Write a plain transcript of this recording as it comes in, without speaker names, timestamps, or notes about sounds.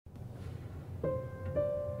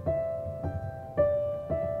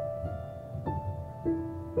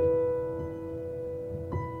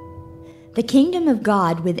The kingdom of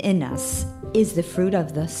God within us is the fruit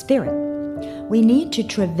of the Spirit. We need to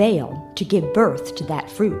travail to give birth to that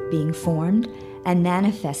fruit being formed and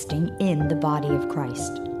manifesting in the body of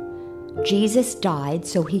Christ. Jesus died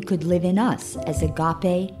so he could live in us as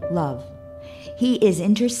agape love. He is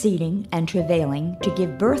interceding and travailing to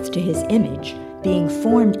give birth to his image being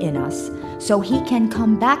formed in us so he can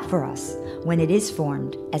come back for us when it is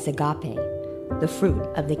formed as agape, the fruit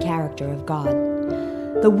of the character of God.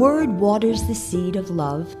 The Word waters the seed of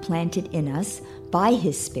love planted in us by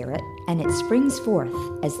His Spirit, and it springs forth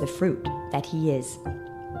as the fruit that He is.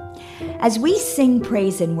 As we sing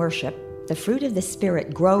praise and worship, the fruit of the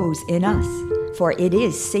Spirit grows in us, for it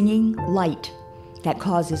is singing light that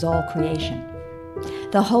causes all creation.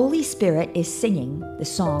 The Holy Spirit is singing the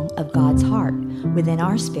song of God's heart within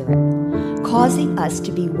our spirit, causing us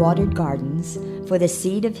to be watered gardens for the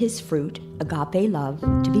seed of His fruit, agape love,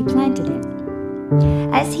 to be planted in.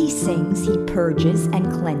 As he sings, he purges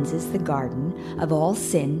and cleanses the garden of all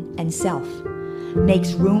sin and self,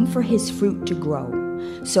 makes room for his fruit to grow,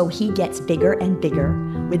 so he gets bigger and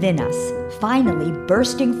bigger within us, finally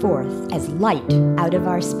bursting forth as light out of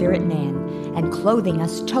our spirit man and clothing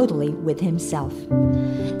us totally with himself.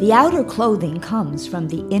 The outer clothing comes from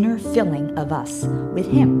the inner filling of us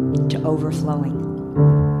with him to overflowing.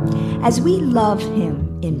 As we love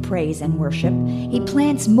him in praise and worship, he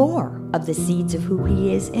plants more of the seeds of who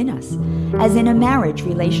he is in us, as in a marriage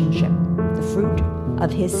relationship, the fruit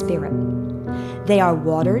of his Spirit. They are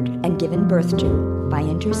watered and given birth to by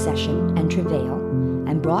intercession and travail,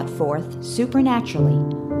 and brought forth supernaturally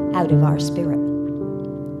out of our spirit.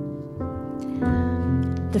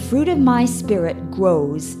 The fruit of my Spirit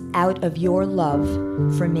grows out of your love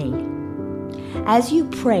for me. As you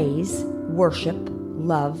praise, worship,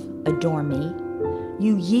 love, adore me,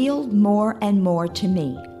 you yield more and more to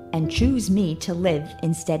me, and choose me to live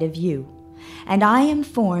instead of you. And I am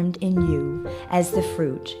formed in you as the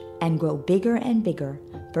fruit, and grow bigger and bigger,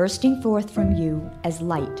 bursting forth from you as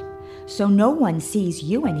light, so no one sees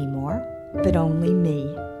you anymore, but only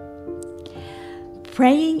me.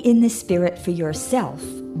 Praying in the Spirit for yourself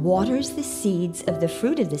waters the seeds of the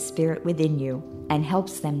fruit of the Spirit within you and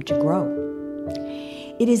helps them to grow.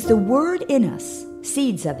 It is the Word in us,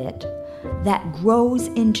 seeds of it, that grows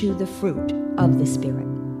into the fruit of the Spirit.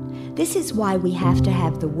 This is why we have to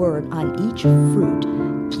have the Word on each fruit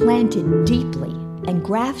planted deeply and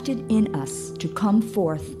grafted in us to come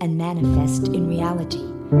forth and manifest in reality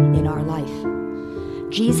in our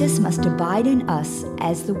life. Jesus must abide in us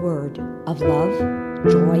as the Word of love,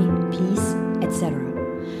 joy, peace, etc.,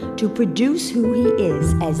 to produce who He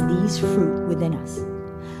is as these fruit within us.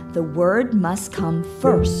 The Word must come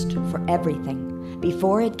first for everything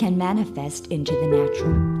before it can manifest into the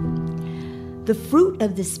natural. The fruit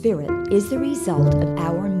of the Spirit is the result of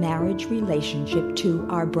our marriage relationship to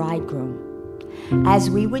our bridegroom, as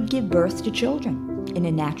we would give birth to children in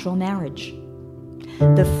a natural marriage.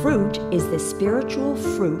 The fruit is the spiritual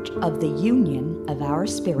fruit of the union of our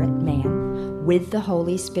spirit man with the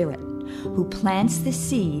Holy Spirit, who plants the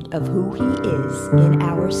seed of who He is in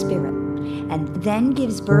our spirit, and then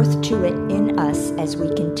gives birth to it in us as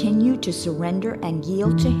we continue to surrender and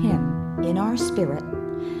yield to Him in our spirit,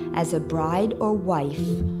 as a bride or wife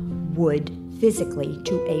would physically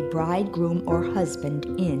to a bridegroom or husband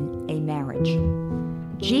in a marriage.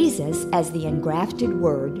 Jesus, as the engrafted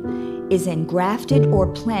Word, is engrafted or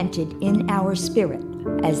planted in our spirit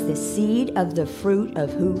as the seed of the fruit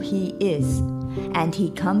of who He is, and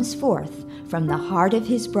He comes forth from the heart of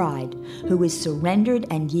His bride, who is surrendered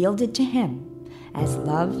and yielded to Him as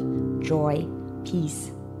love, joy,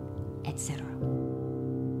 peace, etc.